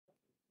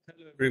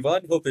Hello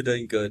everyone, hope you're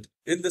doing good.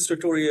 In this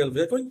tutorial,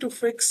 we're going to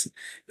fix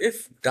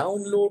if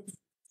download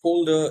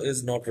folder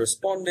is not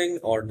responding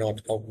or not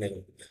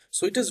opening.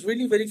 So it is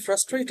really very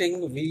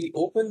frustrating. We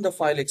open the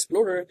file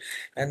explorer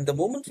and the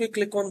moment we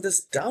click on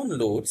this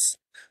downloads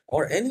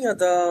or any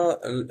other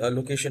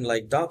location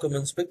like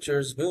documents,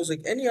 pictures,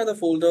 music, any other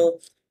folder,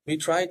 we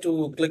try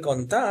to click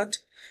on that,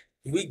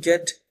 we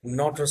get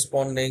not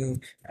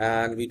responding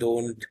and we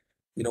don't,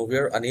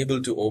 we're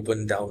unable to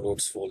open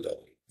downloads folder.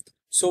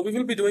 So we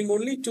will be doing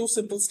only two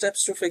simple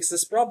steps to fix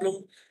this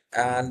problem.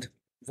 And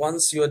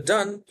once you're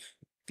done,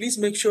 please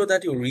make sure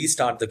that you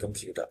restart the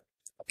computer.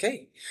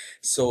 Okay.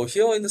 So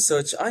here in the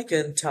search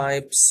icon,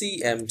 type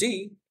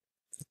CMD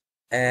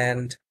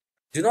and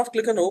do not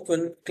click on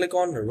open, click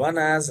on run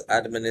as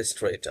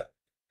administrator.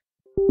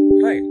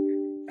 Right.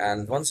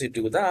 And once you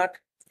do that,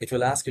 it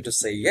will ask you to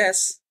say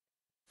yes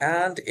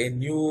and a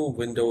new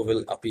window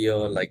will appear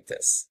like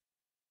this.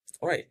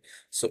 All right,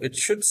 so it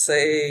should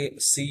say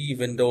C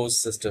Windows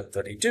System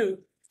 32,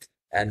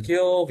 and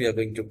here we are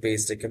going to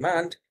paste a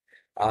command.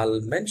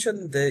 I'll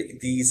mention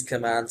these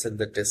commands in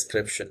the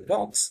description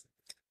box,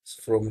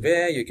 from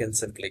where you can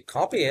simply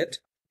copy it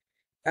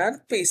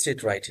and paste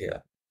it right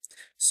here.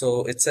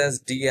 So it says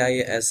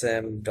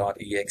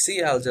DISM.exe.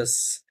 I'll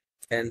just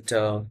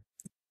enter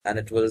and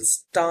it will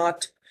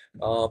start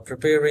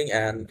preparing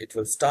and it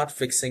will start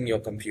fixing your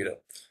computer.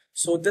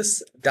 So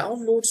this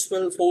downloads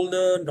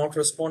folder not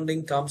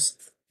responding comes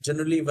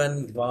generally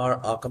when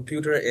our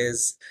computer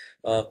is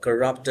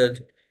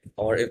corrupted,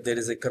 or if there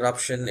is a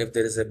corruption, if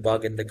there is a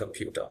bug in the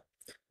computer.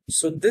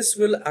 So this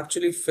will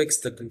actually fix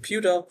the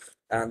computer,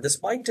 and this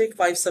might take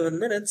 5-7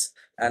 minutes.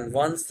 And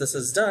once this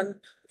is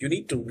done, you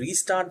need to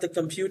restart the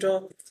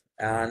computer,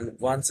 and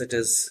once it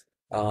is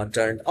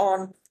turned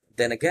on,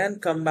 then again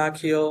come back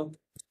here,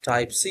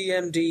 type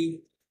CMD,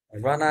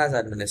 run as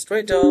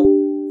administrator,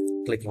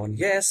 click on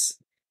yes,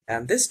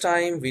 and this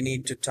time we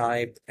need to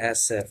type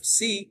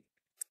sfc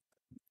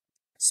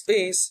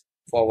space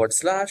 /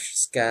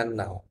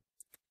 scannow.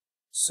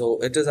 So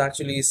it is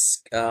actually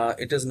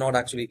it is not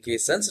actually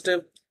case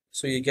sensitive,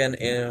 so you can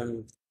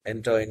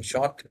enter in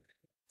short,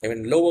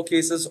 even lower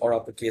cases or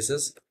upper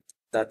cases,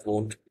 that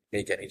won't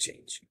make any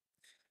change.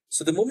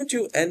 So the moment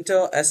you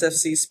enter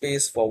sfc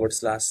space /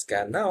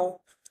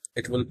 scannow,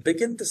 it will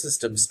begin the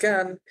system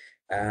scan,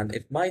 and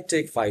it might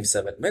take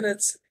 5-7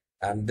 minutes,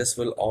 and this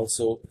will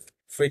also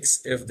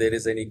fix if there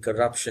is any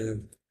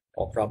corruption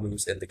or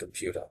problems in the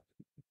computer.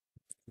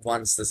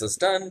 Once this is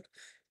done,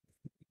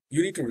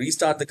 you need to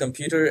restart the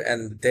computer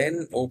and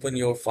then open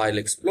your file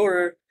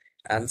explorer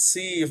and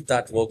see if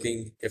that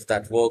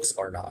works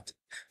or not.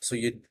 So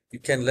you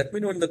can let me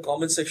know in the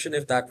comment section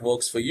if that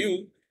works for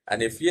you,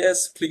 and if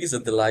yes, please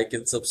hit the like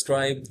and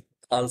subscribe.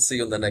 I'll see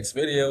you in the next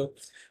video.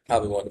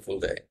 Have a wonderful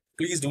day.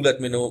 Please do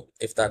let me know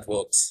if that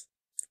works.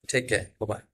 Take care. Bye bye.